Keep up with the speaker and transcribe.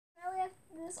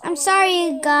I'm sorry,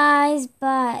 you guys,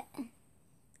 but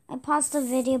I paused the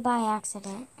video by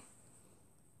accident.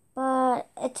 But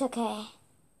it's okay.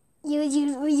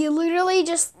 You literally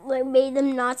just made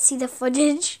them not see the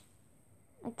footage.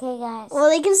 Okay, guys. Well,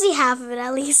 they can see half of it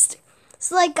at least.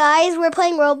 So, like, guys, we're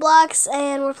playing Roblox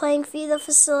and we're playing Feed the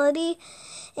Facility.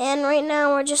 And right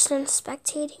now we're just in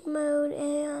spectating mode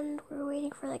and we're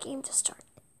waiting for the game to start.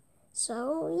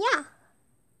 So, yeah.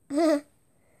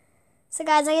 So,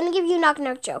 guys, I'm going to give you a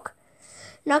knock-knock joke.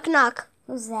 Knock, knock.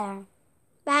 Who's there?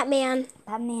 Batman.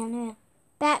 Batman who?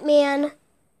 Batman.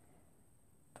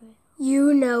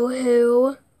 You know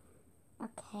who.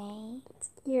 Okay.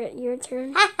 Your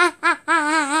turn.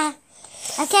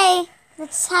 Okay,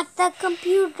 let's hack the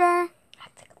computer.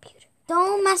 Hack the computer.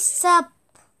 Don't mess up.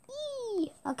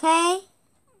 Okay,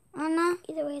 Anna?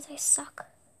 Either way, I suck.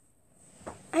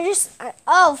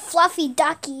 Oh, Fluffy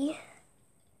Ducky.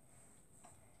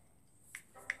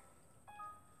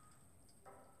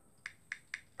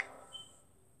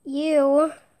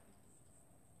 You.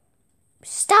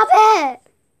 Stop it!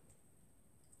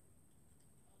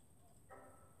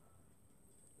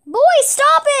 Boy,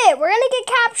 stop it! We're gonna get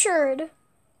captured.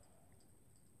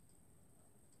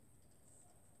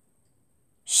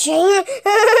 Shame.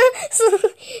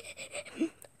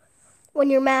 When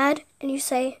you're mad and you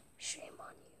say, shame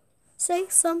on you. Say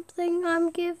something, I'm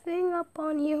giving up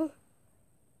on you.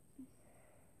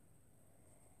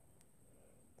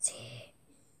 See.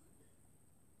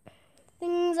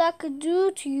 Things I could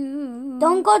do to you.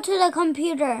 Don't go to the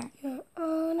computer. Your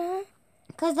honor.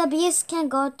 Because the beast can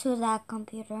go to that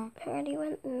computer. I already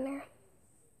went in there.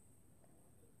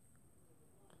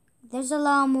 There's a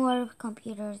lot more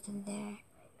computers in there.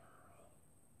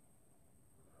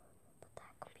 But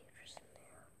that computer's in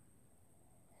there.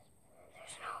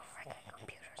 There's no freaking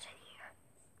computers in here.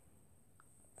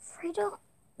 Fredo,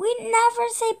 we never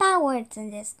say bad words in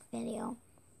this video.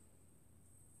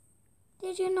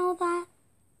 Did you know that?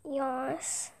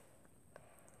 Yes.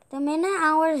 The minute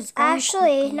hour is going Ashley,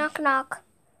 quickly. knock knock.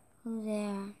 Who's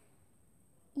there?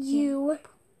 You.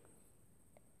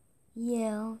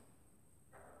 You.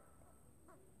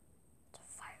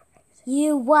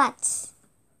 You what?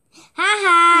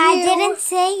 Haha, I didn't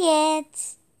say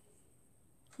it.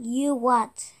 You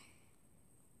what?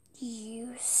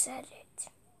 You said it.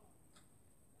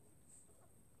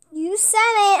 You said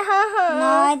it, haha. No,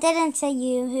 I didn't say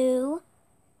you. Who?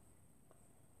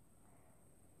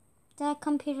 That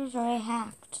computer's already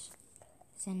hacked,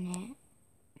 isn't it?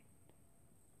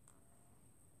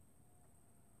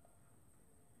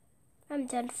 I'm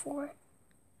done for.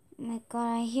 Oh my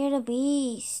god, I hear the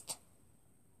beast.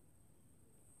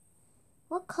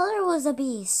 What color was the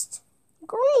beast?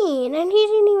 Green, and he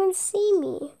didn't even see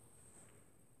me.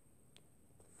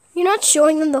 You're not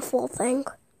showing them the full thing.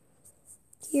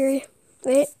 Here,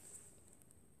 wait.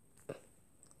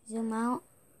 Zoom out.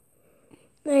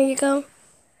 There you go.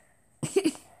 Okay,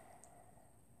 I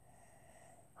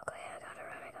gotta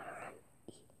run.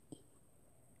 Eat.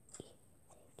 Thank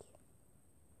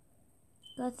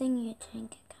you. Good thing you didn't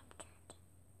get captured.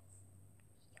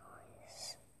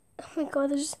 Yes. Oh my god,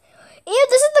 there's... Ew,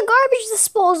 this is the garbage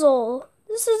disposal.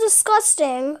 This is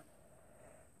disgusting.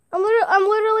 I'm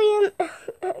literally in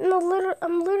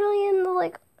the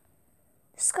like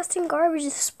disgusting garbage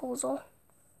disposal.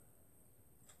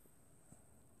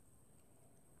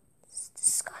 It's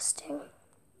disgusting.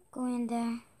 Go in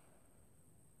there.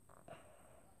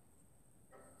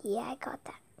 Yeah, I got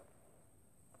that.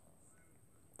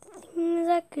 Things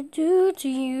I could do to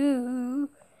you.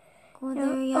 Go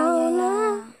there,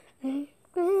 yeah.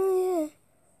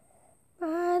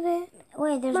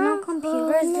 Wait, there's no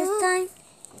computers this time?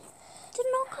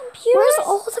 There's no computers? Where's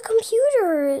all the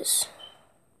computers?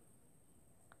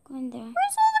 Go in there.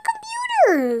 Where's all the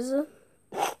computers?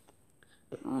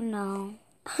 Oh no.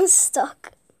 I'm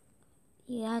stuck.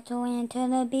 You have to wait until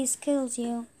the beast kills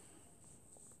you.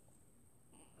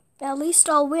 At least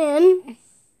I'll win.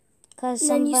 Cause And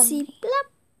then you see,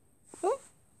 blop.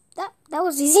 That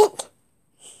was easy.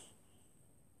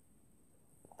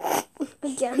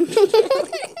 Again. Look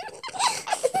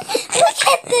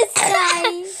at this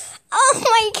guy. Oh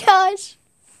my gosh.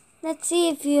 Let's see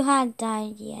if you had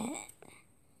died yet.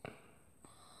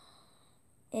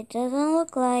 It doesn't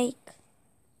look like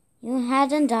you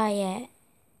hadn't died yet.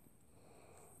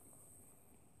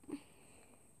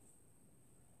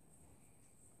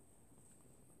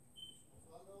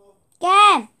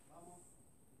 Again.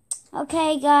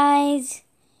 Okay, guys.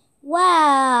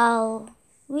 Wow.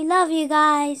 We love you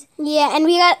guys. Yeah, and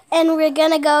we're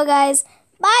gonna go, guys.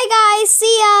 Bye, guys.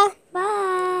 See ya.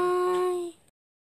 Bye.